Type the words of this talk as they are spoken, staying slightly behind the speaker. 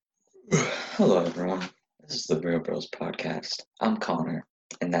Hello, everyone. This is the Real Bros podcast. I'm Connor,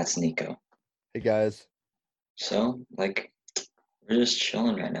 and that's Nico. Hey guys. So, we're just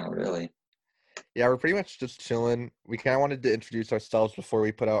chilling right now, really. Yeah, we're pretty much just chilling. We kind of wanted to introduce ourselves before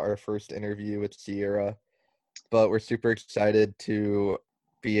we put out our first interview with Sierra, but we're super excited to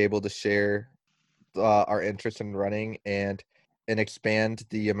be able to share our interest in running and expand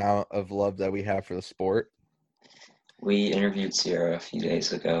the amount of love that we have for the sport. We interviewed Sierra a few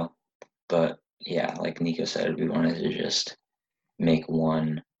days ago, but yeah, like Nico said, we wanted to just make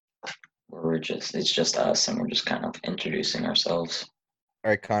one where it's just us and we're just kind of introducing ourselves. All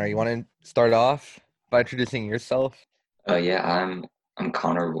right, Connor, you want to start off by introducing yourself? Yeah, I'm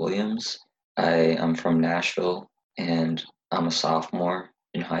Connor Williams. I'm from Nashville, and I'm a sophomore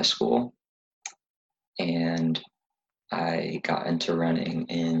in high school, and I got into running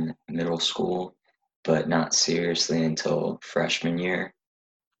in middle school, but not seriously until freshman year.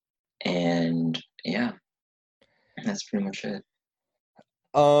 And yeah, that's pretty much it.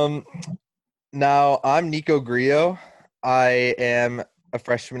 Um, Now I'm Nico Grillo. I am a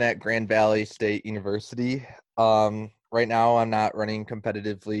freshman at Grand Valley State University. Right now I'm not running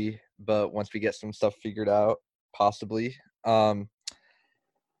competitively, but once we get some stuff figured out, possibly. Um,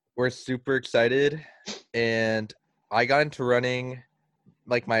 we're super excited, and I got into running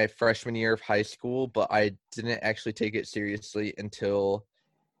like my freshman year of high school, but I didn't actually take it seriously until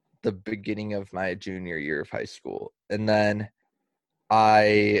the beginning of my junior year of high school. And then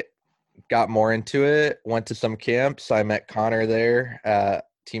I got more into it, went to some camps. I met Connor there at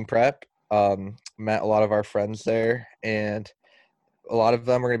team prep, met a lot of our friends there, and a lot of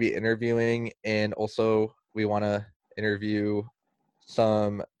them are going to be interviewing. And also we want to interview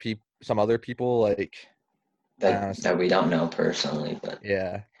some other people, like, That we don't know personally, but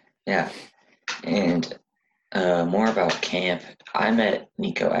yeah. yeah. And more about camp. I met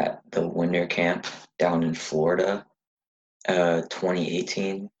Nico at the winter camp down in Florida,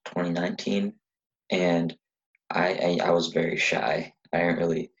 2018, 2019, and I was very shy. I didn't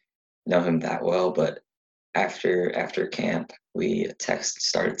really know him that well, but after camp, we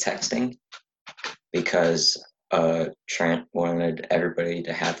started texting because Trent wanted everybody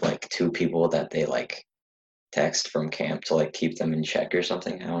to have like two people that they like text from camp to like keep them in check or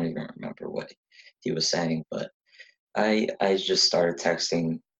something. I don't even remember what he was saying, but I just started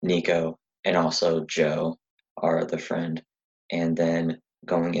texting Nico and also Joe, our other friend, and then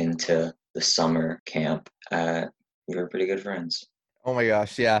going into the summer camp, we were pretty good friends. Oh my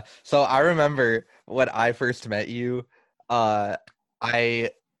gosh, yeah. So I remember when I first met you, uh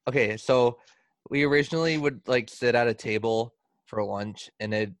I okay, so we originally would like sit at a table for lunch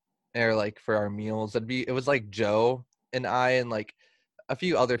and it or like for our meals. It was like Joe and I and like a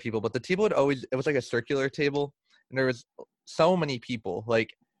few other people, but the table would always it was like a circular table and there was so many people. Like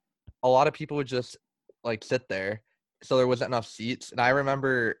a lot of people would just like sit there, so there wasn't enough seats. And I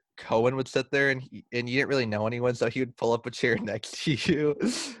remember Cohen would sit there, and you didn't really know anyone, so he would pull up a chair next to you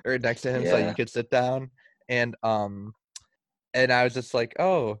or next to him so you Yeah, could sit down. And and I was just like,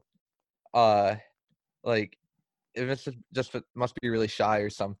 oh, uh, like it was just must be really shy or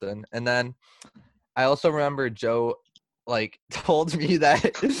something. And then I also remember Joe like told me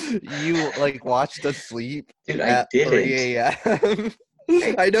that you like watched us sleep dude, I at didn't. 3 a.m.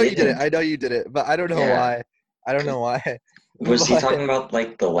 I I know you did it. didn't. I know you did it, but I don't know Yeah. why. I don't 'Cause- know why. Was he But talking about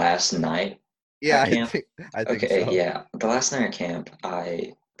like the last night yeah, at camp? I think Okay, so. yeah. The last night at camp,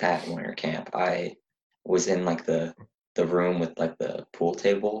 that winter camp, I was in like the room with like the pool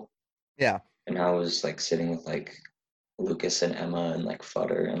table, Yeah. and I was like sitting with like Lucas and Emma and like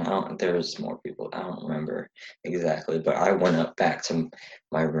Futter, and I don't. There was more people. I don't remember exactly, but I went up back to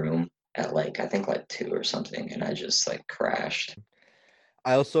my room at like I think like 2 or something, and I just like crashed.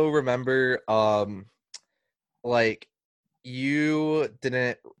 I also remember like you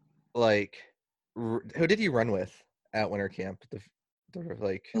didn't like who did you run with at winter camp? The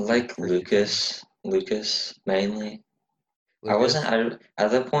like Like first few times. Lucas mainly. I wasn't Lucas.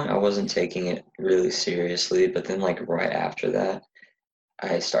 at that point. I wasn't taking it really seriously, but then like right after that,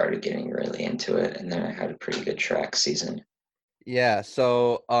 I started getting really into it, and then I had a pretty good track season. Yeah,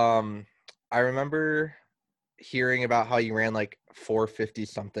 so I remember hearing about how you ran like 450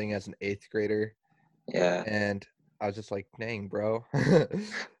 something as an 8th grader, Yeah, and I was just like, dang, bro.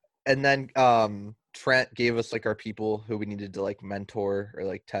 And then Trent gave us like our people who we needed to like mentor or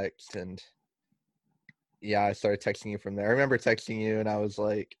like text, and yeah, I started texting you from there. I remember texting you and I was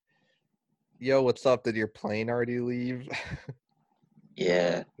like, yo, what's up? Did your plane already leave?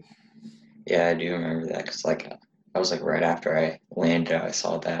 yeah, yeah. I do remember that because like I was like right after I landed, I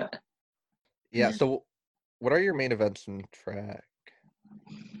saw that. Yeah, so what are your main events in track?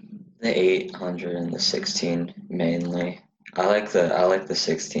 The 800 and the 16 mainly. I like the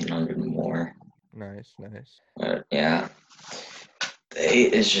 1600 more. Nice, nice. But yeah, the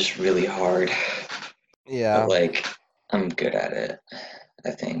 8 is just really hard. But Yeah, like I'm good at it,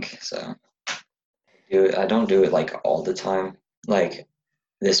 I think. So I don't do it like all the time. Like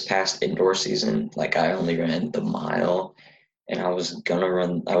this past indoor season, like I only ran the mile and I was like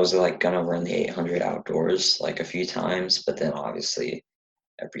gonna run the 800 outdoors like a few times, but then obviously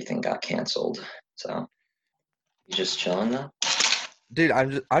everything got canceled. So you just chilling now? dude,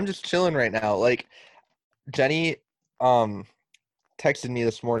 I'm just chilling right now. Like Jenny, um, texted me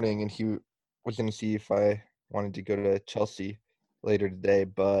this morning, and he was gonna see if I wanted to go to Chelsea later today,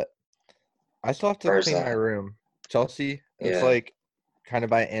 but I still have to Where's clean my that? room. Chelsea, it's Yeah. like kind of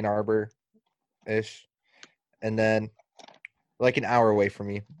by Ann Arbor ish, and then like an hour away from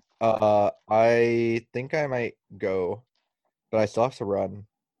me. I think I might go, but I still have to run,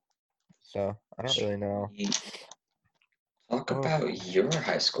 so I don't Should really know. we talk Oh, about your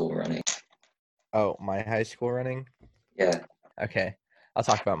high school running? oh, my high school running. Yeah. Okay, I'll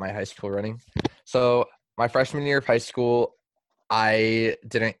talk about my high school running. So my freshman year of high school, I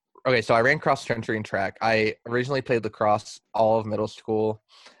didn't. Okay, so I ran cross country and track. I originally played lacrosse all of middle school.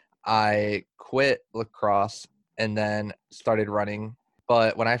 I quit lacrosse and then started running.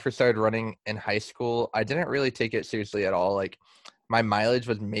 But when I first started running in high school, I didn't really take it seriously at all. Like my mileage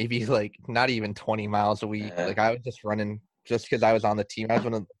was maybe like not even 20 miles a week. Uh, Like I was just running just because I was on the team. I was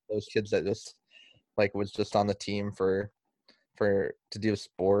one of those kids that just like was just on the team for to do a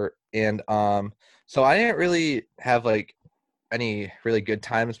sport. And so I didn't really have like any really good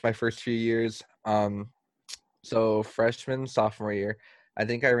times my first few years. So freshman, sophomore year, I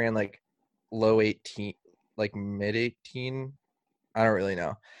think I ran like low 18, like mid 18. I don't really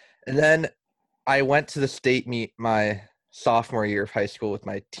know. And then I went to the state meet my sophomore year of high school with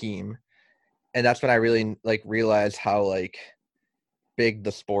my team. And that's when I really like realized how like big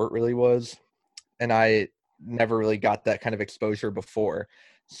the sport really was. And I never really got that kind of exposure before.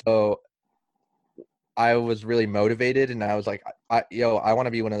 So I was really motivated and I was like, I want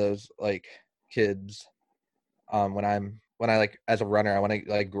to be one of those like kids when I like as a runner, I want to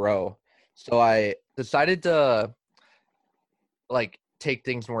like grow. So I decided to like take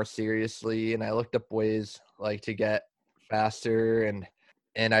things more seriously and I looked up ways like to get faster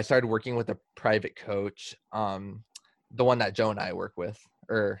and I started working with a private coach, the one that Joe and I work with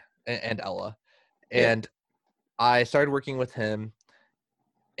or and Ella. yeah. And I started working with him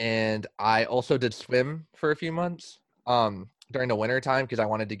and I also did swim for a few months during the winter time because I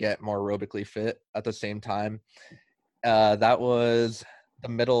wanted to get more aerobically fit at the same time. That was the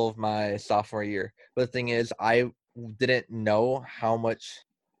middle of my sophomore year. But the thing is, I didn't know how much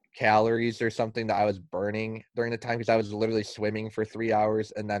calories or something that I was burning during the time because I was literally swimming for 3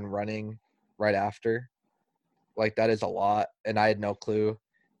 hours and then running right after. Like that is a lot, and I had no clue.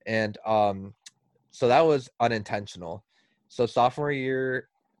 And so that was unintentional. So sophomore year,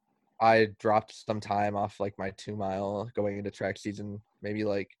 I dropped some time off like my 2 mile going into track season, maybe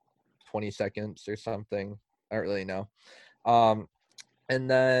like 20 seconds or something. I don't really know. Um, and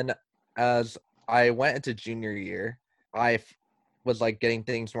then as I went into junior year, was like getting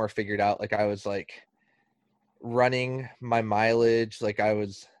things more figured out. Like I was like running my mileage. Like I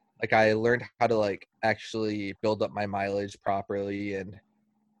learned how to like actually build up my mileage properly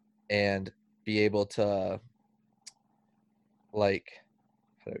and be able to like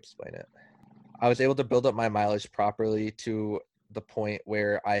how to explain it. I was able to build up my mileage properly to the point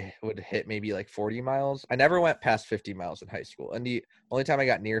where I would hit maybe like 40 miles. I never went past 50 miles in high school. And the only time I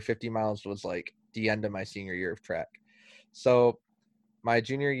got near 50 miles was like the end of my senior year of track. So my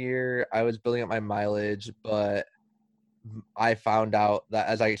junior year, I was building up my mileage, but I found out that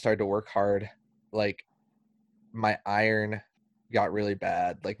as I started to work hard, like my iron got really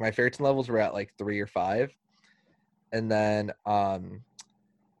bad. Like my ferritin levels were at like 3 or 5. And then I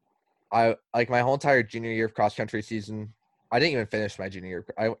like my whole entire junior year of cross country season. I didn't even finish my junior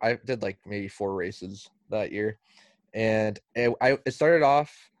year. I did like maybe 4 races that year, and it started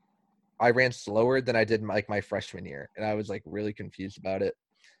off. I ran slower than I did like my freshman year, and I was like really confused about it.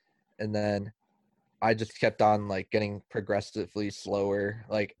 And then I just kept on like getting progressively slower.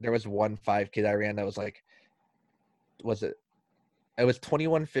 Like there was one 5K that I ran that was like, was it? It was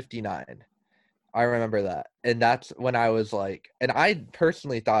 21:59. I remember that. And that's when I was like, and I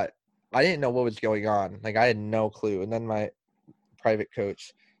personally thought I didn't know what was going on. Like I had no clue. And then my private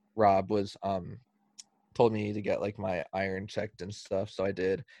coach, Rob, was told me to get like my iron checked and stuff. So I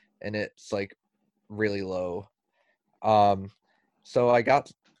did. And it's like really low. Um so I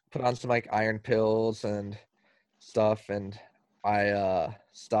got put on some like iron pills and stuff and I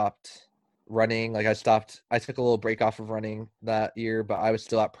stopped running. Like I took a little break off of running that year, but I was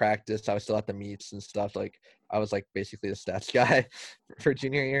still at practice. I was still at the meets and stuff. Like I was like basically the stats guy for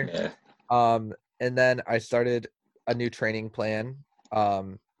junior year. Yeah. And then I started a new training plan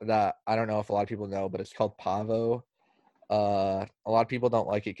that I don't know if a lot of people know, but it's called Pavo. A lot of people don't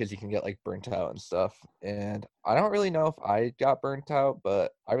like it because you can get like burnt out and stuff. And I don't really know if I got burnt out,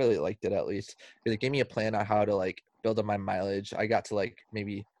 but I really liked it at least because it gave me a plan on how to like build up my mileage. I got to like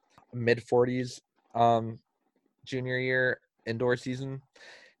maybe mid 40s junior year indoor season.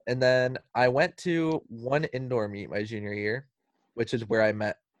 And then I went to one indoor meet my junior year, which is where I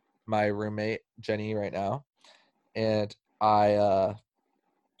met my roommate Jenny right now. And I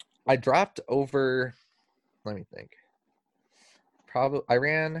dropped over, let me think. Probably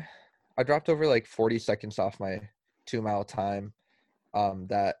I dropped over like 40 seconds off my 2 mile time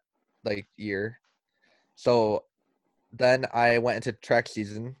that like year. So then I went into track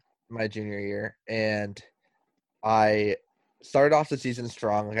season my junior year, and I started off the season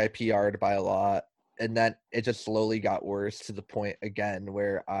strong. Like I PR'd by a lot, and then it just slowly got worse to the point again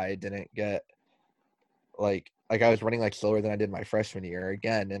where I didn't get like I was running like slower than I did my freshman year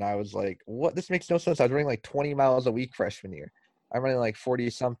again, and I was like, "What? This makes no sense." I was running like 20 miles a week freshman year. I'm running like 40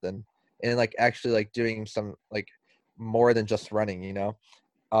 something, and like actually like doing some like more than just running, you know.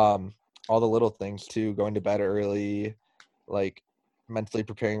 Um, all the little things too, going to bed early, like mentally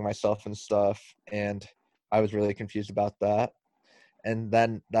preparing myself and stuff, and I was really confused about that. And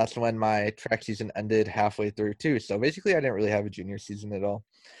then that's when my track season ended halfway through too. So basically, I didn't really have a junior season at all.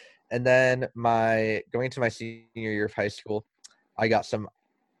 And then my going to my senior year of high school, I got some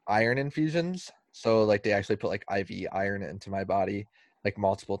iron infusions. So like they actually put like IV iron into my body like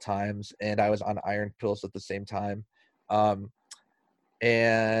multiple times, and I was on iron pills at the same time. Um,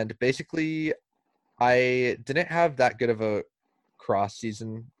 and basically, I didn't have that good of a cross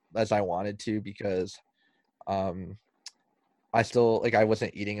season as I wanted to because um, I still like I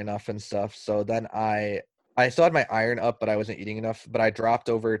wasn't eating enough and stuff. So then I still had my iron up, but I wasn't eating enough. But I dropped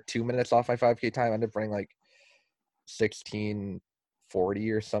over 2 minutes off my 5K time. I ended up running like 16:40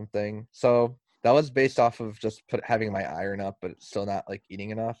 or something. So that was based off of just having my iron up, but still not like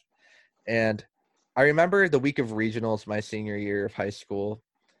eating enough. And I remember the week of regionals my senior year of high school.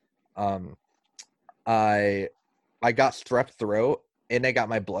 Um, I I got strep throat and I got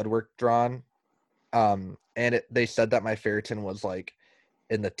my blood work drawn. And they said that my ferritin was like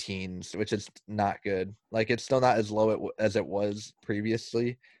in the teens, which is not good. Like it's still not as low as it was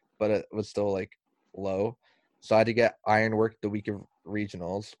previously, but it was still like low. So I had to get iron work the week of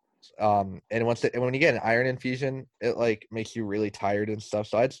regionals. And when you get an iron infusion, it like makes you really tired and stuff.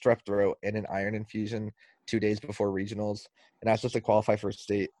 So I had strep throat and an iron infusion 2 days before regionals, and I was supposed to qualify for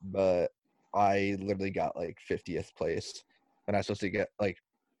state, but I literally got like 50th place, and I was supposed to get like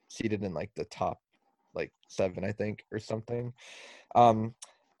seated in like the top like 7, I think, or something. Um,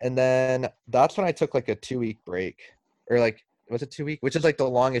 and then that's when I took like a 2 week break, or like was it 2 week, which is like the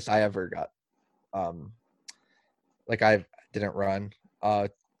longest I ever got. Um, like I didn't run.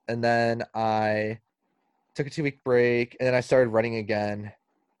 And then I took a 2 week break, and then I started running again.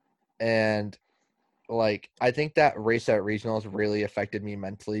 And like I think that race at regionals really affected me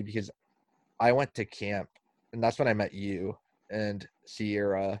mentally because I went to camp, and that's when I met you and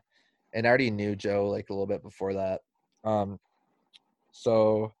Sierra, and I already knew Joe like a little bit before that. Um,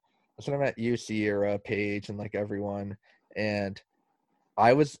 So that's when I met you, Sierra, Paige, and like everyone. And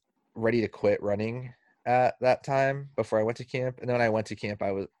I was ready to quit running at that time before I went to camp. And then when I went to camp,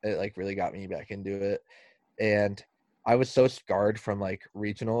 it like really got me back into it. And I was so scarred from like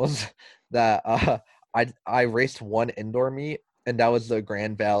regionals that I raced one indoor meet, and that was the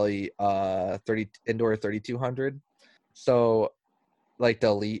Grand Valley 30 indoor 3200. So like the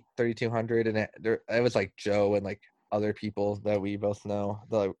elite 3200, and it was like Joe and like other people that we both know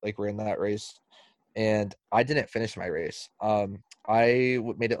that like were in that race, and I didn't finish my race. I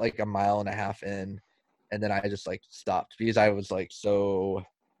made it like a mile and a half in, and then I just like stopped because I was like so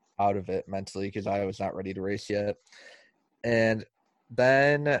out of it mentally because I was not ready to race yet. And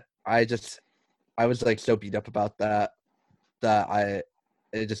then I was like so beat up about that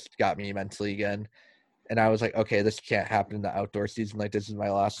it just got me mentally again. And I was like, okay, this can't happen in the outdoor season. Like this is my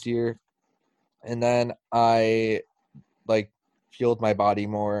last year. And then I like fueled my body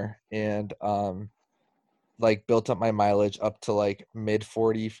more, and like built up my mileage up to like mid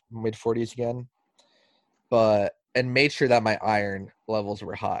 40s again, but and made sure that my iron levels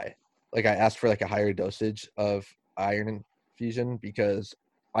were high. Like I asked for like a higher dosage of iron infusion because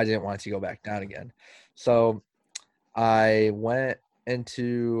I didn't want it to go back down again. So I went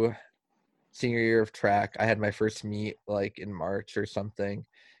into senior year of track, I had my first meet like in March or something,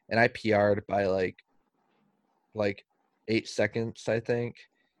 and I PR'd by like 8 seconds, I think.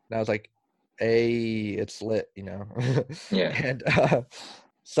 And I was like, "Hey, it's lit," you know. Yeah. And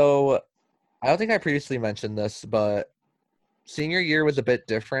so I don't think I previously mentioned this, but senior year was a bit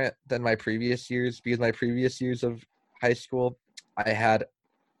different than my previous years because my previous years of high school, I had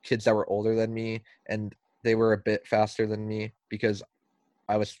kids that were older than me and they were a bit faster than me because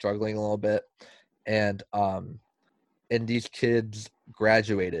I was struggling a little bit. And these kids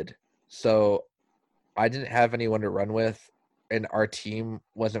graduated. So I didn't have anyone to run with, and our team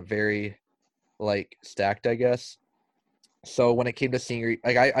wasn't very like stacked, I guess. So when it came to senior,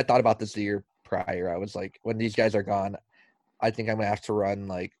 like I thought about this the year prior. I was like, when these guys are gone, I think I'm gonna have to run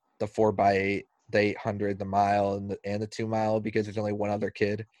like the 4x8, the 800, the mile, and the 2 mile because there's only one other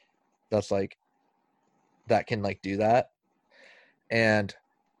kid that's like that can like do that. And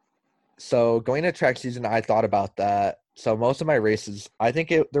so going to track season, I thought about that. So most of my races, I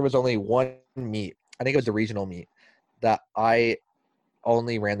think there was only one meet. I think it was a regional meet that I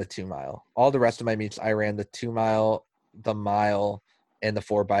only ran the 2 mile. All the rest of my meets, I ran the 2 mile, the mile, and the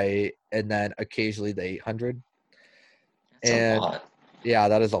 4x8, and then occasionally the 800. That's a And lot. yeah,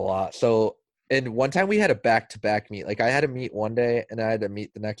 that is a lot. So, and one time we had a back-to-back meet. Like I had a meet one day and I had to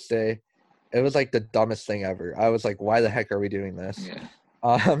meet the next day. It was like the dumbest thing ever. I was like, why the heck are we doing this? Yeah.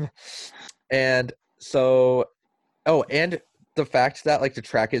 Um, and so, oh, and the fact that like the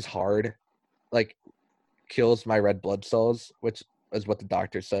track is hard, like kills my red blood cells, which is what the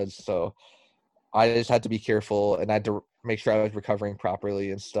doctor says. So I just had to be careful and I had to make sure I was recovering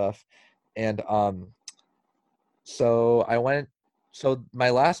properly and stuff. And so I went. So my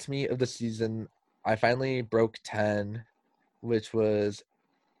last meet of the season, I finally broke 10, which was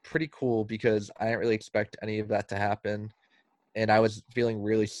pretty cool because I didn't really expect any of that to happen, and I was feeling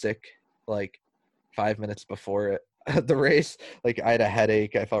really sick like 5 minutes before the race. Like I had a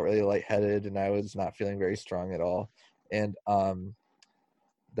headache, I felt really lightheaded, and I was not feeling very strong at all. And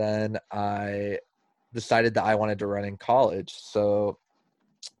then I decided that I wanted to run in college. So,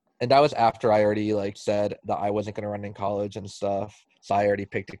 and that was after I already like said that I wasn't going to run in college and stuff. So I already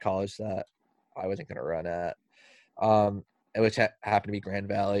picked a college that I wasn't going to run at, which happened to be Grand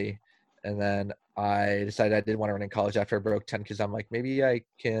Valley. And then I decided I did want to run in college after I broke 10 because I'm like, maybe I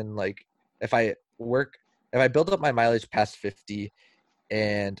can like if I work if I build up my mileage past 50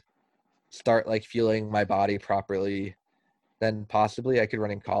 and start like fueling my body properly, then possibly I could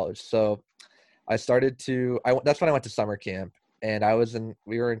run in college. So I started to that's when I went to summer camp, and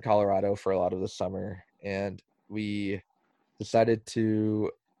we were in Colorado for a lot of the summer, and we decided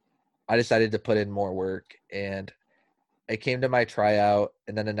to I decided to put in more work, and I came to my tryout,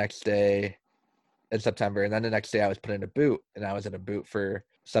 and then the next day in September, and then the next day I was put in a boot, and I was in a boot for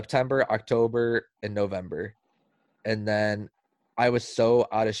September, October, and November. And then I was so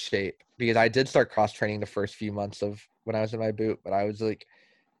out of shape because I did start cross training the first few months of when I was in my boot, but I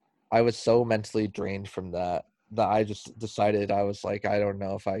was so mentally drained from that I just decided I was like, I don't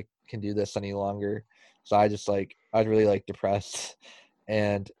know if I can do this any longer. So I was really like depressed.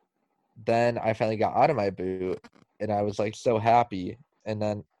 And then I finally got out of my boot and I was like so happy. And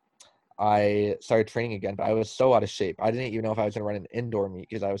then I started training again, but I was so out of shape. I didn't even know if I was going to run an indoor meet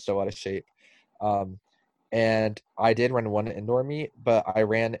because I was so out of shape. Um, and I did run one indoor meet, but I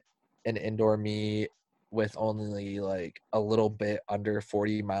ran an indoor meet with only like a little bit under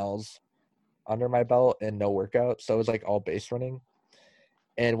 40 miles under my belt and no workout. So it was like all base running.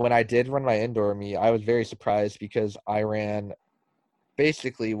 And when I did run my indoor meet, I was very surprised because I ran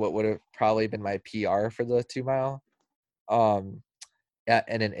basically what would have probably been my PR for the 2 mile um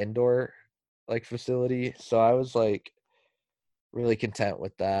in an indoor like facility. So I was like really content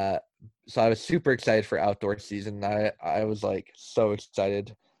with that. So I was super excited for outdoor season. I was like so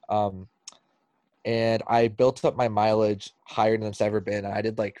excited. Um and I built up my mileage higher than it's ever been. I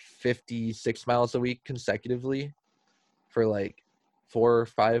did like 56 miles a week consecutively for like 4 or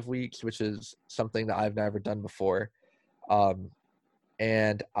 5 weeks, which is something that I've never done before. Um,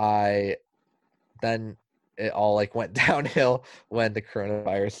 and I then it all like went downhill when the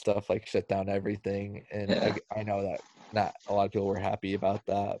coronavirus stuff like shut down everything. And Yeah. I know that not a lot of people were happy about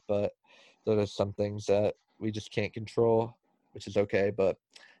that, but those are some things that we just can't control, which is okay. But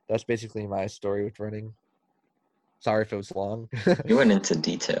that's basically my story with running. Sorry if it was long. You went into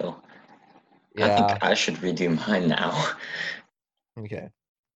detail. I think Yeah. I should redo mine now. Okay.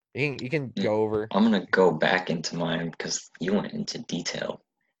 You can Yeah. go over. I'm gonna go back into mine because you went into detail,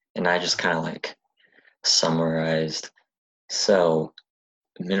 and I just kind of like summarized. So,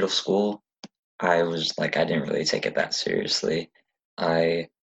 middle school, I was like, I didn't really take it that seriously. I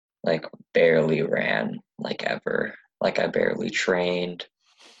like barely ran like ever. Like I barely trained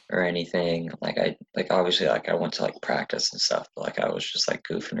or anything. Like obviously like I went to like practice and stuff, but like I was just like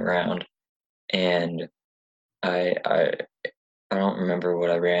goofing around. And I I I don't remember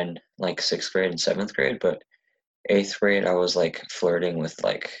what I ran like sixth grade and seventh grade, but eighth grade I was like flirting with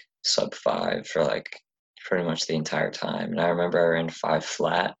like sub 5 for like pretty much the entire time. And I remember I ran 5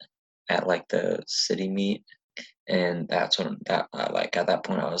 flat at like the city meet, and that's when that like at that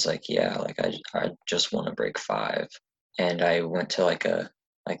point I was like, yeah, like I just want to break 5. And I went to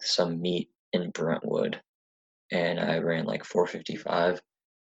like some meet in Brentwood, and I ran like 4:55,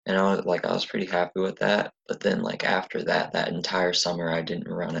 and I was pretty happy with that. But then like after that, that entire summer I didn't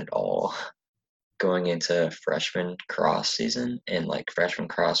run at all. Going into freshman cross season, and like freshman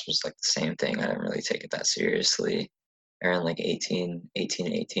cross was like the same thing. I didn't really take it that seriously. I ran like 18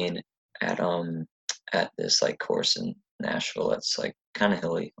 at this like course in Nashville that's like kind of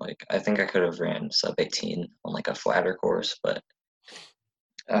hilly. Like I think I could have ran sub 18 on like a flatter course, but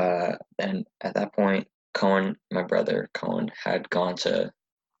then at that point, my brother Cohen, had gone to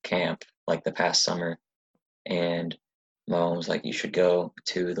camp like the past summer, and my mom was like, "You should go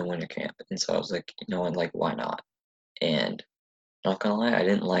to the winter camp." And so I was like, "You know what? Like, why not?" And not gonna lie, I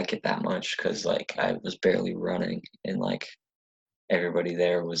didn't like it that much because like I was barely running, and like everybody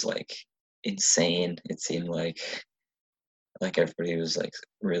there was like insane. It seemed like everybody was like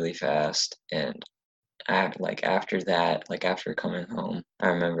really fast, and like after that, like after coming home, I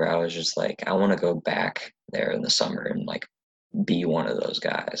remember I was just like, I want to go back there in the summer and like be one of those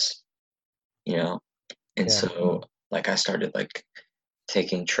guys, you know? And Yeah. so like I started like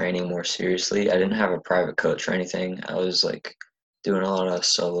taking training more seriously. I didn't have a private coach or anything. I was like doing a lot of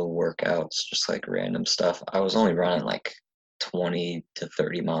solo workouts, just like random stuff. I was only running like 20 to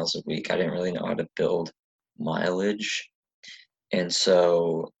 30 miles a week. I didn't really know how to build mileage. And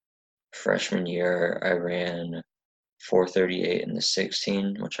so freshman year, I ran 4:38 in the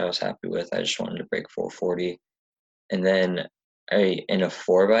 16, which I was happy with. I just wanted to break 4:40. And then in a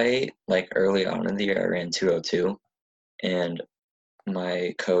 4x8, like early on in the year, I ran 2:02. And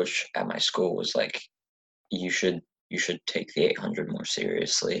my coach at my school was like, you should you should take the 800 more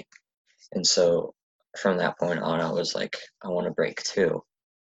seriously. And so from that point on, I was like, I want to break 2.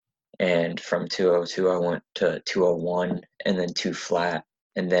 And from 2:02, I went to 2:01 and then 2 flat.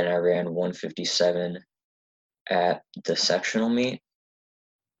 And then I ran 1:57 at the sectional meet,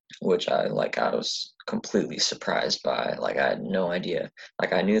 which I was completely surprised by. Like I had no idea.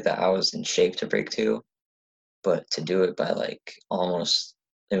 Like I knew that I was in shape to break 2, but to do it by like almost,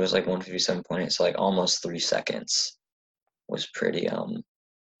 it was like 1:57.8, so like almost 3 seconds was pretty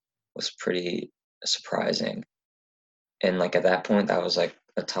surprising. And like at that point, that was like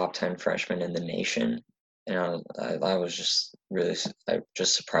a top 10 freshman in the nation. And I was just really, I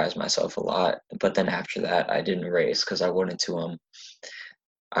just surprised myself a lot. But then after that, I didn't race because I wanted to,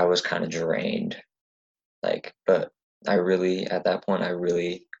 I was kind of drained. Like, but at that point, I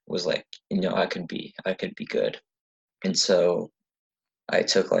really was like, I could be good. And so I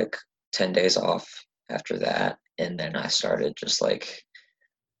took like 10 days off after that. And then I started just like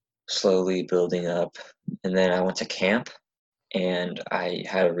slowly building up. And then I went to camp, and I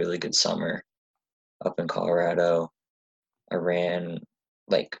had a really good summer up in Colorado. I ran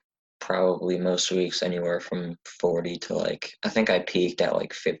like probably most weeks anywhere from 40 to like, I think I peaked at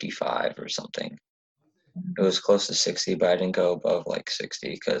like 55 or something. It was close to 60, but I didn't go above like 60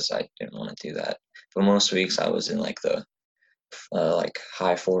 because I didn't want to do that. But most weeks I was in like the like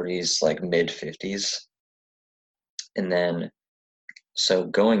high 40s, like mid 50s. And then so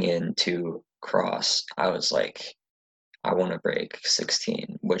going into cross, I was like, I want to break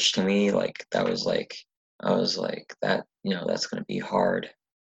 16, which to me, like, that was like, I was like, that's going to be hard.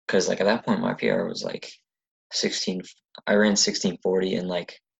 Because, like, at that point, my PR was like 16, I ran 16:40 and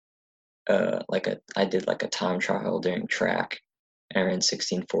I did like a time trial during track, and I ran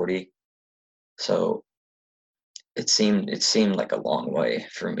 16:40. So it seemed like a long way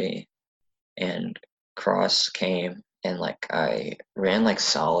for me. And cross came, and like I ran like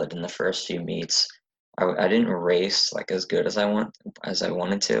solid in the first few meets. I didn't race like as good as I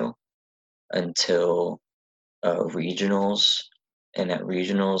wanted to until regionals. And at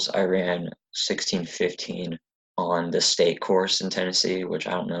regionals, I ran 16:15 on the state course in Tennessee, which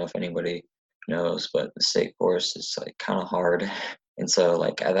I don't know if anybody knows, but the state course is like kind of hard. And so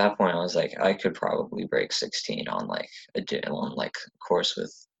like at that point, I was like, I could probably break 16 on like on like a course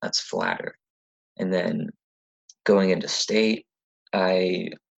with that's flatter. And then going into state,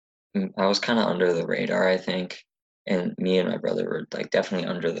 I I was kind of under the radar, I think. And me and my brother were like definitely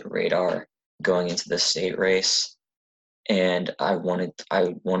under the radar going into the state race. and I wanted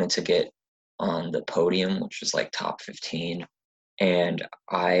to get on the podium, which was like top 15, and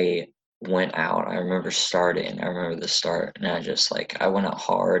I went out. I remember starting. I remember the start, and I went out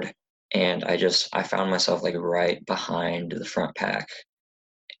hard, and I found myself like right behind the front pack,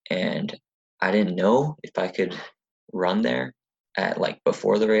 and I didn't know if I could run there at like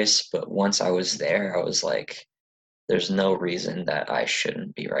before the race, but once I was there, I was like, there's no reason that I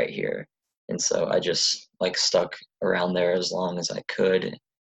shouldn't be right here. And so I just like stuck around there as long as I could,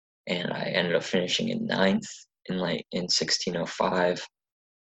 and I ended up finishing in ninth in 16:05,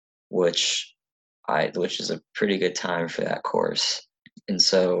 which which is a pretty good time for that course. And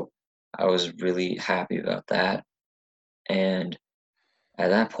so I was really happy about that. And at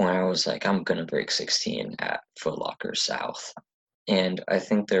that point, I was like, I'm gonna break 16 at Foot Locker South. And I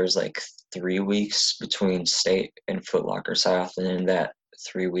think there's like 3 weeks between state and Foot Locker South, and in that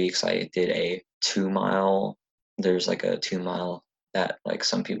 3 weeks, I did a 2 mile. There's like a 2 mile that like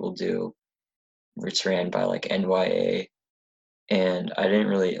some people do. It's ran by like NYA, and I didn't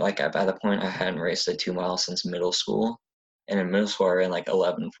really like by the point I hadn't raced a 2 mile since middle school, and in middle school I ran like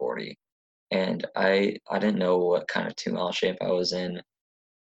 11:40, and I didn't know what kind of 2 mile shape I was in,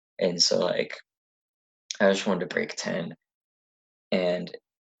 and so like I just wanted to break 10, and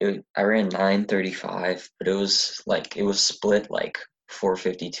I ran 9:35, but it was split like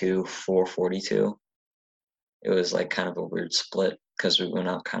 4:52, 4:42. It was like kind of a weird split because we went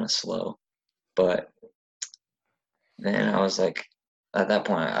out kind of slow, but then I was like, at that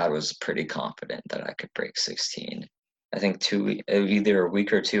point, I was pretty confident that I could break 16. I think either a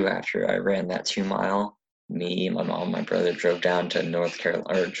week or two after I ran that 2 mile, me, my mom, my brother drove down to North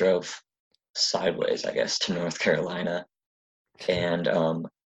Carolina, or drove sideways, I guess, to North Carolina. And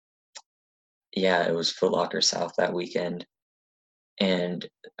yeah, it was Foot Locker South that weekend. And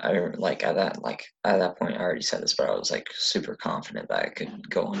at that point, I already said this, but I was like super confident that I could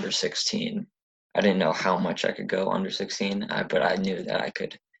go under 16. I didn't know how much I could go under 16, but I knew that I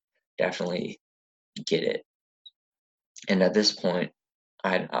could definitely get it. And at this point,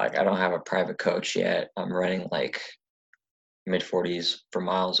 I don't have a private coach yet. I'm running like mid 40s for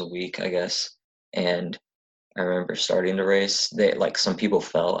miles a week, I guess. And I remember starting the race. They like some people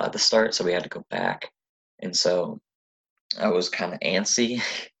fell at the start, so we had to go back. And so I was kind of antsy,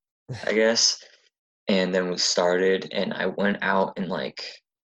 I guess. And then we started, and I went out in like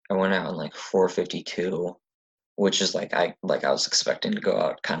 4:52, which is like I was expecting to go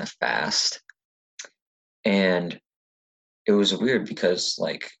out kind of fast. And it was weird because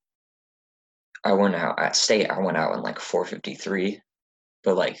like I went out at state, I went out in like 4:53,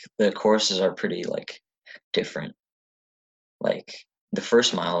 but like the courses are pretty like different. Like the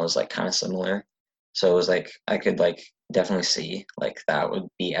first mile is like kind of similar. So it was like I could like definitely see like that would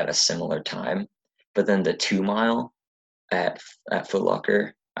be at a similar time. But then the 2 mile at Foot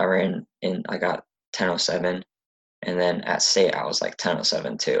Locker, I got 10:07, and then at state I was like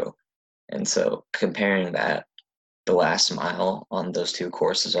 10:07 too. And so comparing that, the last mile on those two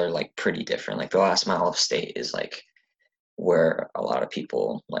courses are like pretty different. Like the last mile of state is like where a lot of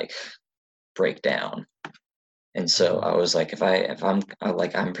people like break down. And so Mhm. I was like,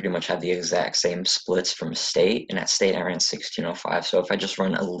 I'm pretty much have the exact same splits from state, and at state I ran 16:05. So if I just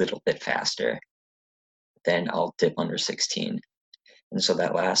run a little bit faster, then I'll dip under 16. And so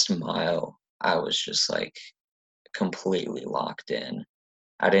that last mile, I was just like completely locked in.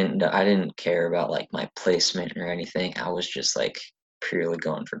 I didn't care about like my placement or anything. I was just like purely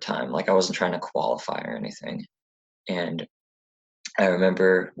going for time. Like I wasn't trying to qualify or anything. And I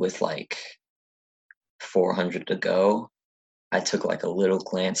remember with like 400 to go, I took like a little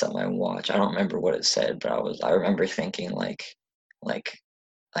glance at my watch. I don't remember what it said, but I remember thinking like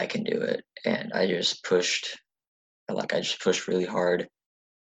I can do it. And I just pushed really hard,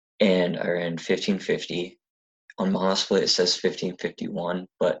 and I ran 15:50. On MileSplit it says 15:51,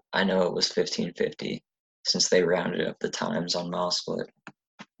 but I know it was 15:50 since they rounded up the times on MileSplit.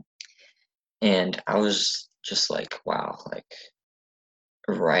 And I was just like, wow, like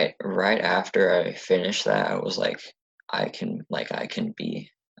right after I finished that, I was like, I can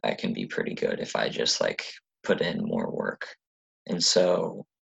be pretty good if I just like put in more work. And so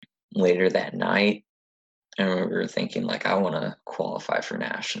later that night, I remember thinking like I want to qualify for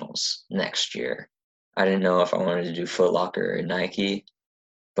nationals next year. I didn't know if I wanted to do Foot Locker or Nike,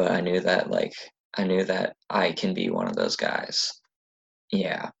 but I knew that I can be one of those guys.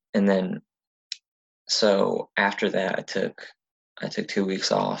 Yeah. And then so after that I took 2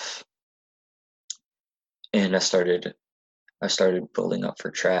 weeks off, and I started building up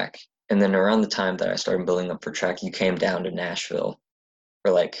for track. And then around the time that I started building up for track, you came down to Nashville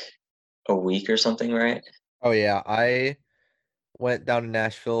for like a week or something, right? Oh yeah, I went down to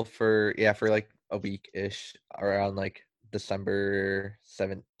Nashville for like a week ish around like December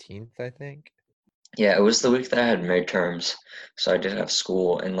 17th, I think. Yeah, it was the week that I had midterms, so I did have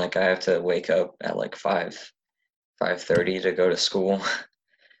school, and like I have to wake up at like 5:30 to go to school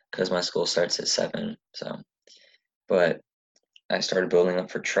because my school starts at 7. So, but I started building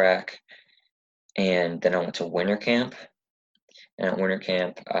up for track, and then I went to winter camp. And at winter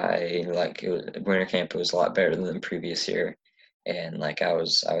camp, I like it was winter camp. It was a lot better than the previous year, and like I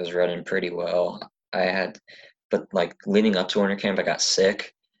was running pretty well. I had, but like leading up to winter camp, I got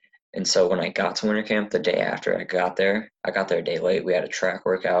sick. And so when I got to winter camp, the day after I got there a day late. We had a track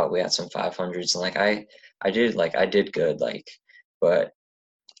workout. We had some 500s, and I did good. But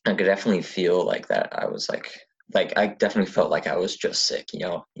I could definitely feel like that. I definitely felt like I was just sick. You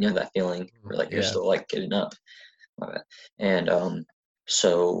know that feeling Mhm. where like you're Yeah. still like getting up. My bad. And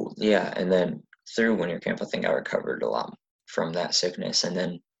so yeah, and then through winter camp, I think I recovered a lot from that sickness. And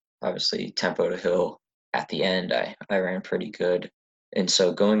then obviously tempo to hill at the end, I ran pretty good. And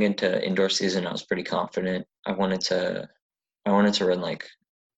so going into indoor season, I was pretty confident. I wanted to run like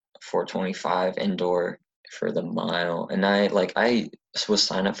 4:25 indoor for the mile, and I was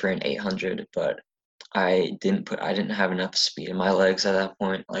signed up for an 800, but I didn't have enough speed in my legs at that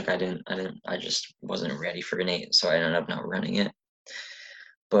point. I just wasn't ready for an 8, so I ended up not running it.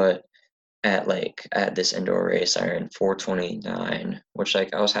 But at this indoor race, I ran 4:29, which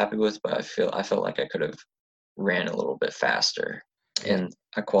like I was happy with, but I felt like I could have ran a little bit faster. Yeah. And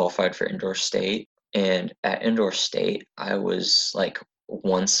I qualified for indoor state, and at indoor state, I was like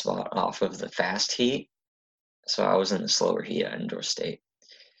one spot off of the fast heat, so I was in the slower heat at indoor state.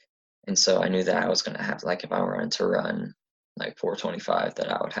 And so I knew that I was gonna have like if I wanted to run like 4:25,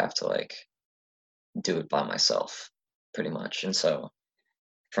 that I would have to like do it by myself, pretty much. And so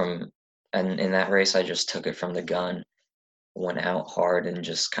from and in that race, I just took it from the gun, went out hard, and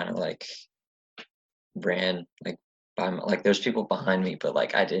just kind of like ran like there's people behind me, but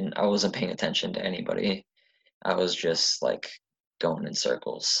like I wasn't paying attention to anybody. I was just like going in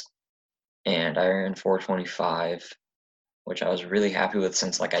circles, and I ran 4:25, which I was really happy with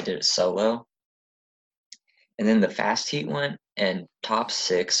since like I did it solo. And then the fast heat went, and top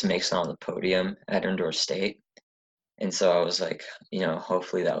six makes it on the podium at indoor state. And so I was like,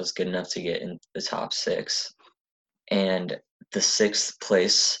 hopefully that was good enough to get in the top six. And the sixth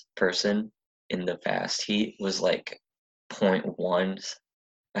place person in the fast heat was like point 0.1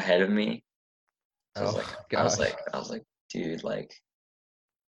 ahead of me. So I was Oh like, I was gosh. like, I was like, dude, like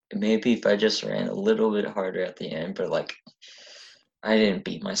maybe if I just ran a little bit harder at the end, but like I didn't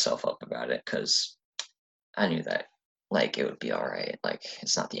beat myself up about it because I knew that like it would be all right. Like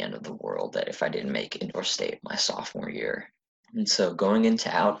it's not the end of the world that if I didn't make indoor state my sophomore year. And so going into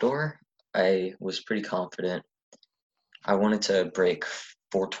outdoor, I was pretty confident. I wanted to break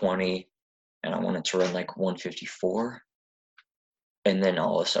 4:20, and I wanted to run like 1:54. And then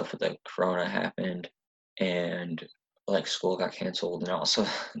all the stuff with like Corona happened, and like school got canceled, and also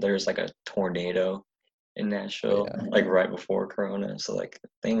there was like a tornado in Oh Nashville yeah. like right before Corona. So like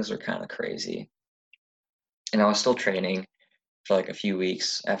things were kind of crazy. And I was still training for like a few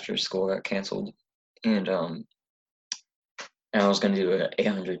weeks after school got canceled. And I was gonna do an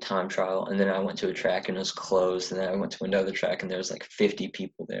 800 time trial, and then I went to a track and it was closed, and then I went to another track and there was like 50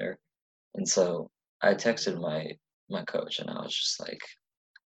 people there. And so I texted my coach, and I was just like,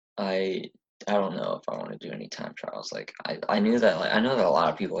 I I don't know if I want to do any time trials. Like I knew that like I know that a lot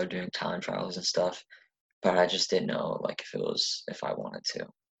of people are doing time trials and stuff, but I just didn't know like if I wanted to.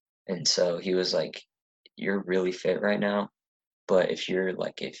 And so he was like, "You're really fit right now, but if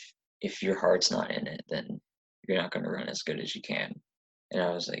your heart's not in it, then you're not going to run as good as you can." And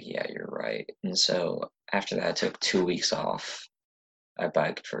I was like, "Yeah, you're right." And so after that, I took 2 weeks off. I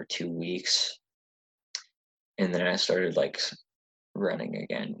biked for 2 weeks, and then I started like running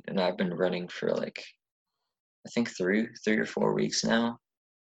again. And I've been running for like I think three or 4 weeks now.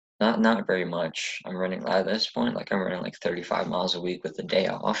 Not very much. I'm running at this point, like I'm running like 35 miles a week with a day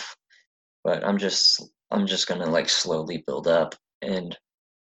off. But I'm just gonna like slowly build up, and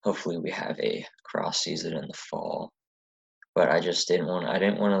hopefully we have a cross season in the fall. But I didn't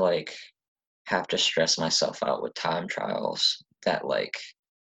want to like have to stress myself out with time trials that like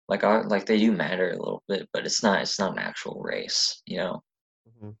they do matter a little bit, but it's not an actual race.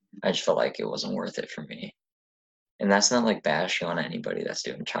 Mhm. I just felt like it wasn't worth it for me. And that's not like bashing on anybody that's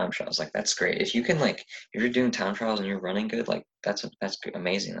doing time trials. Like that's great. If you can like if you're doing time trials and you're running good, like that's good,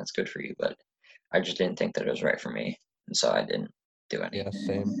 amazing. That's good for you. But I just didn't think that it was right for me, and so I didn't do any. Yeah,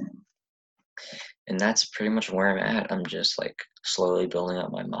 same. and that's pretty much where I'm at. I'm just like slowly building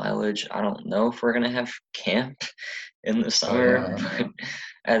up my mileage. I don't know if we're gonna have camp in the Oh summer, yeah. but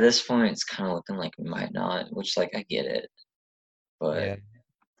at this point, it's kind of looking like we might not, which like I get it, but Yeah,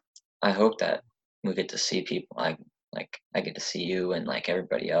 I hope that we get to see people like I get to see you and like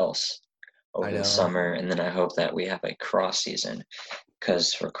everybody else I over the know. summer, and then I hope that we have a cross season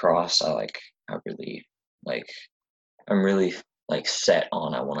because for cross, I really like I'm really like set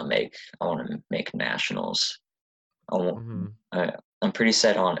on I want to make nationals. I want, Hmm. I, I'm pretty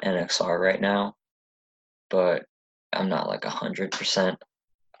set on NXR right now, but I'm not like 100%.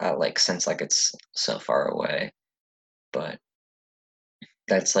 Like since like it's so far away, but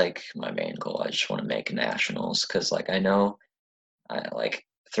that's like my main goal. I just want to make nationals because like I know I like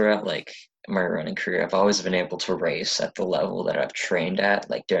throughout like my running career, I've always been able to race at the level that I've trained at.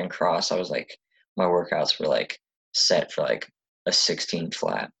 Like during cross, I was like my workouts were like set for like a 16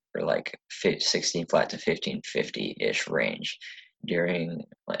 flat or like 16 flat to 1550 ish range during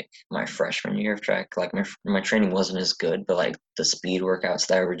like my freshman year of track. Like my training wasn't as good, but like the speed workouts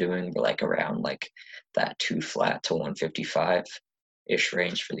that I were doing were like around like that 2 flat to 155 ish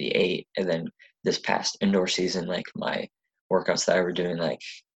range for the 8. And then this past indoor season, like my workouts that I were doing like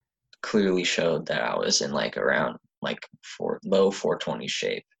clearly showed that I was in like around like low 420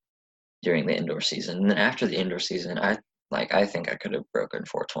 shape during the indoor season. And then after the indoor season, I think I could have broken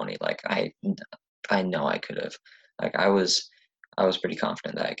 420. Like I know I could have. Like I was pretty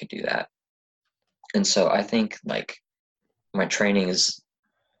confident that I could do that. And so I think like my training is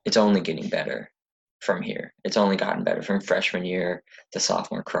it's only getting better from here. It's only gotten better from freshman year to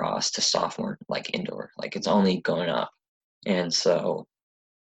sophomore cross to sophomore like indoor. Like it's only going up. And so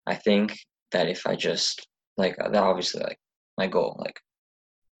I think that if I just like that obviously like my goal like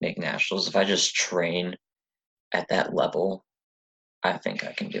make nationals if I just train at that level, I think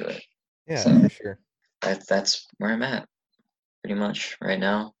I can do it. Yeah, So for sure. that's where I'm at pretty much right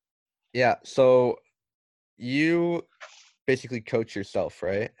now. Yeah, so you basically coach yourself,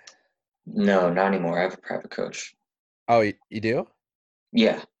 right? No, not anymore. I have a private coach. Oh, you do?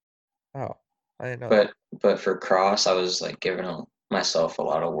 Yeah, Oh, I didn't know that. but for cross, I was like giving myself a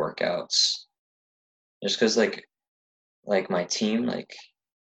lot of workouts just because like my team like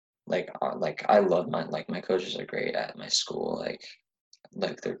I love my coaches are great at my school like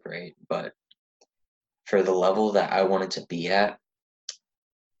they're great, but for the level that I wanted to be at,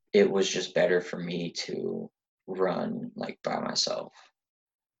 it was just better for me to run like by myself.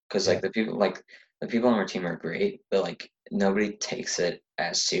 Because Yeah. like the people on our team are great, but like nobody takes it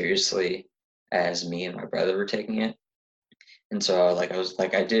as seriously as me and my brother were taking it. And so like I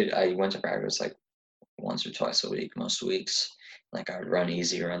went to practice like once or twice a week, most weeks. Like I would run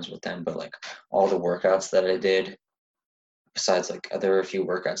easy runs with them, but like all the workouts that I did, besides like there were a few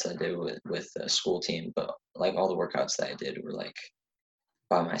workouts that I did with the school team, but like all the workouts that I did were like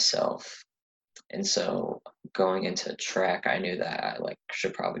by myself. And so going into track, I knew that I like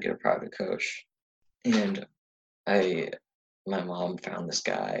should probably get a private coach. And I my mom found this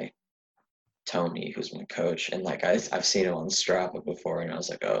guy, Tony, who's my coach, and like I've seen him on Strava before, and I was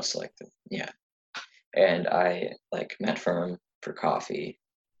like, oh, so like yeah. And I like met for him for coffee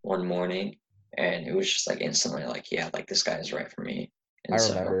one morning, and it was just like instantly like, yeah, like this guy is right for me. I And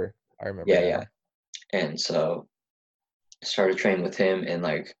so remember. I remember yeah, yeah. now. And so I started training with him, and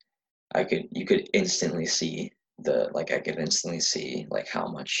like you could instantly see I could instantly see like how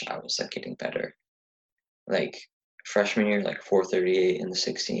much I was like getting better. Like freshman year, like 438 in the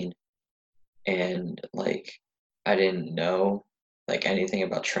 16, and like I didn't know like anything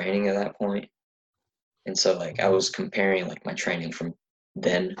about training at that point, and so like I Mhm. was comparing like my training from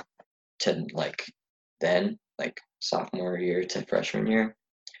then to then like sophomore year to freshman year,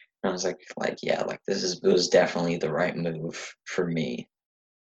 and I was like yeah, like it was definitely the right move for me,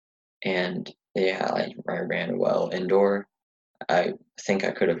 and yeah, I ran well indoor. I think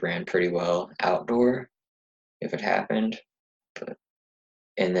I could have ran pretty well outdoor if it happened, but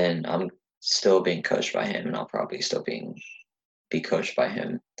and then I'm still being coached by him, and I'll probably still be coached by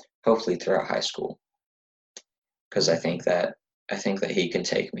him, hopefully throughout high school, because Okay. I think that he can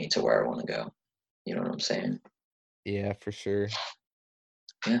take me to where I want to go. You know what I'm saying? Yeah, for sure.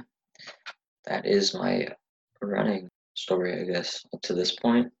 Yeah, that is my running story, I guess, up to this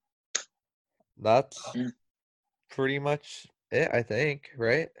point. That's Yeah, pretty much it, I think,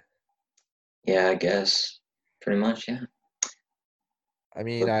 right? yeah, I guess pretty much. Yeah, I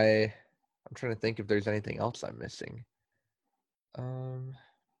mean, but I'm trying to think if there's anything else I'm missing. Um,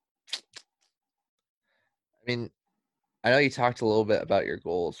 I mean, I know you talked a little bit about your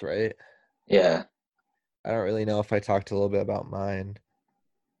goals, right? yeah, I don't really know if I talked a little bit about mine.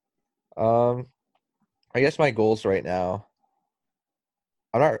 Um, I guess my goals right now.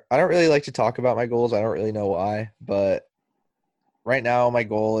 I don't really like to talk about my goals. I don't really know why, but right now my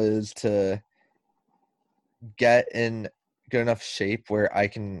goal is to get in good enough shape where I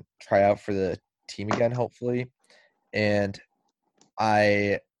can try out for the team again, hopefully. And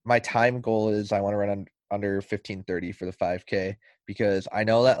my time goal is I want to run under 15:30 for the 5K because I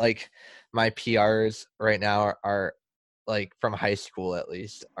know that like my PRs right now are like from high school at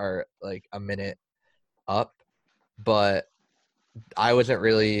least are like a minute up, but I wasn't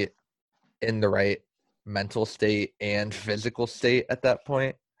really in the right mental state and physical state at that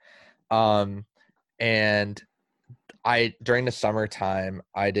point. Um, and I during the summertime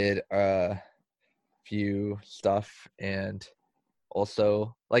I did a few stuff and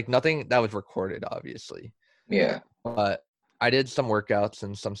also like nothing that was recorded obviously, Yeah, but I did some workouts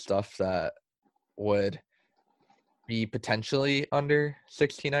and some stuff that would be potentially under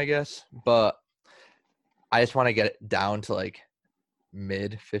 16 I guess, but I just want to get it down to like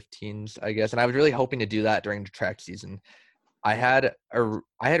mid 15s I guess, and I was really hoping to do that during the track season. I had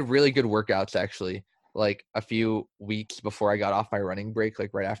really good workouts actually, like a few weeks before I got off my running break,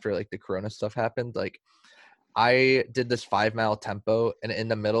 like right after like the corona stuff happened. Like I did this 5 mile tempo, and in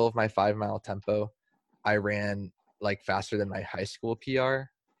the middle of my 5 mile tempo, I ran like faster than my high school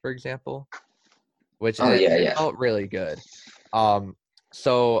PR, for example, which oh it, yeah, it yeah, felt really good. Um,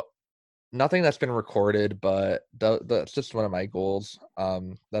 so nothing that's been recorded, but that's just one of my goals.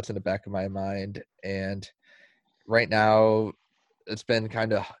 That's in the back of my mind, and right now it's been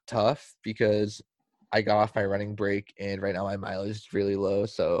kind of tough because I got off my running break and right now my mileage is really low.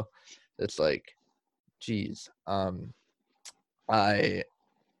 So it's like, geez, I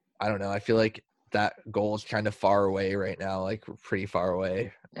I don't know. I feel like that goal is kind of far away right now, like pretty far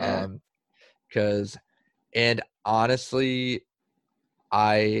away. yeah, Because and honestly,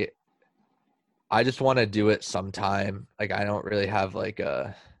 I I just want to do it sometime. Like I don't really have like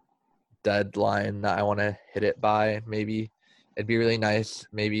a deadline that I want to hit it by. Maybe it'd be really nice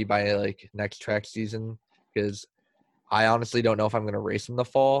maybe by like next track season because I honestly don't know if I'm going to race in the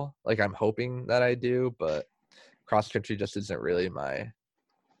fall. Like I'm hoping that I do, but cross country just isn't really my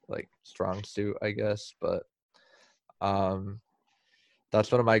like strong suit, I guess. But um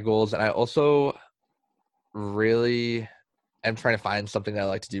that's one of my goals, and I also really am trying to find something that I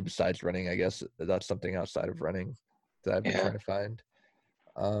like to do besides running. I guess that's something outside of running that I've been yeah, trying to find.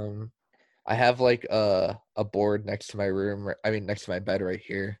 Um I have like a board next to my room. I mean, next to my bed right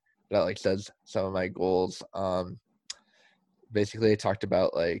here that like says some of my goals. Basically, I talked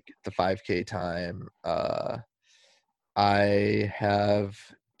about like the 5K time. I have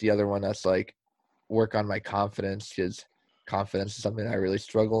the other one that's like work on my confidence because confidence is something I really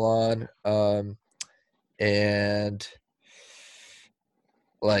struggle on. And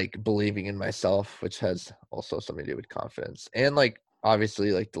like believing in myself, which has also something to do with confidence. And like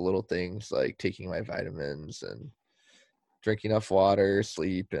obviously like the little things like taking my vitamins and drink enough water,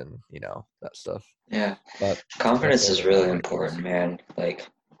 sleep, and that stuff. yeah. But that's Confidence what is are my really other goals. important, man. Like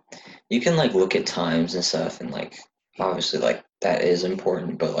you can like look at times and stuff, and like obviously like that is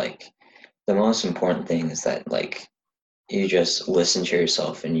important, but like the most important thing is that like you just listen to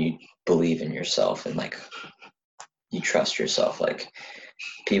yourself and you believe in yourself and like you trust yourself. Like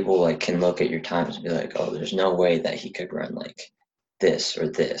people like can look at your times and be like, oh, there's no way that he could run like this or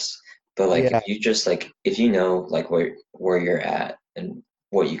this. But like if Yeah, you just like if you know like where you're at and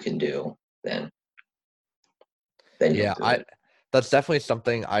what you can do, then you'll yeah, do I it. that's definitely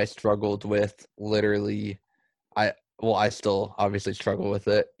something I struggled with literally. I well, I still obviously struggle with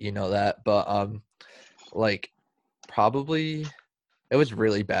it, you know that, but like probably it was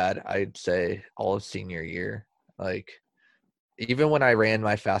really bad, I'd say all of senior year. Like even when I ran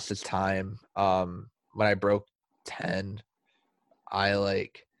my fastest time, when I broke 10, I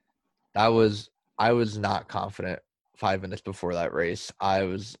like that was I was not confident 5 minutes before that race. I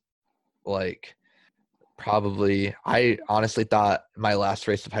was like probably I honestly thought my last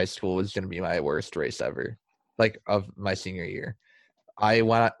race of high school was going to be my worst race ever, like of my senior year. I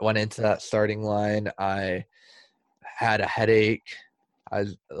went into that starting line. I had a headache. I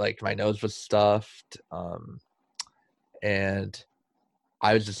was like my nose was stuffed, and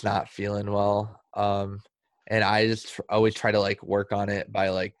I was just not feeling well. And I just always try to like work on it by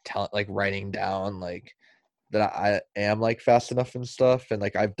like writing down like that I am like fast enough and stuff, and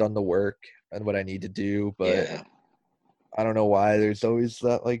like I've done the work and what I need to do, but Yeah. I don't know why there's always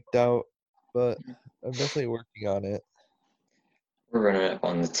that like doubt, but I'm definitely working on it. We're running up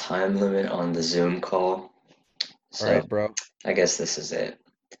on the time limit on the Zoom call. All So right, bro. I guess this is it.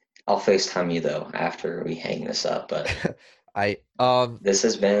 I'll FaceTime you though after we hang this up, but I this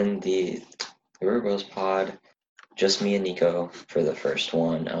has been the River Bros Pod, just me and Nico for the first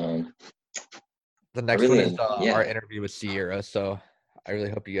one. The I next one is really, our yeah, interview with Sierra, so I really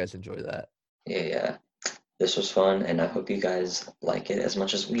hope you guys enjoy that. yeah. This was fun, and I hope you guys like it as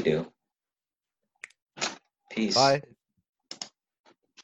much as we do. Peace. Bye.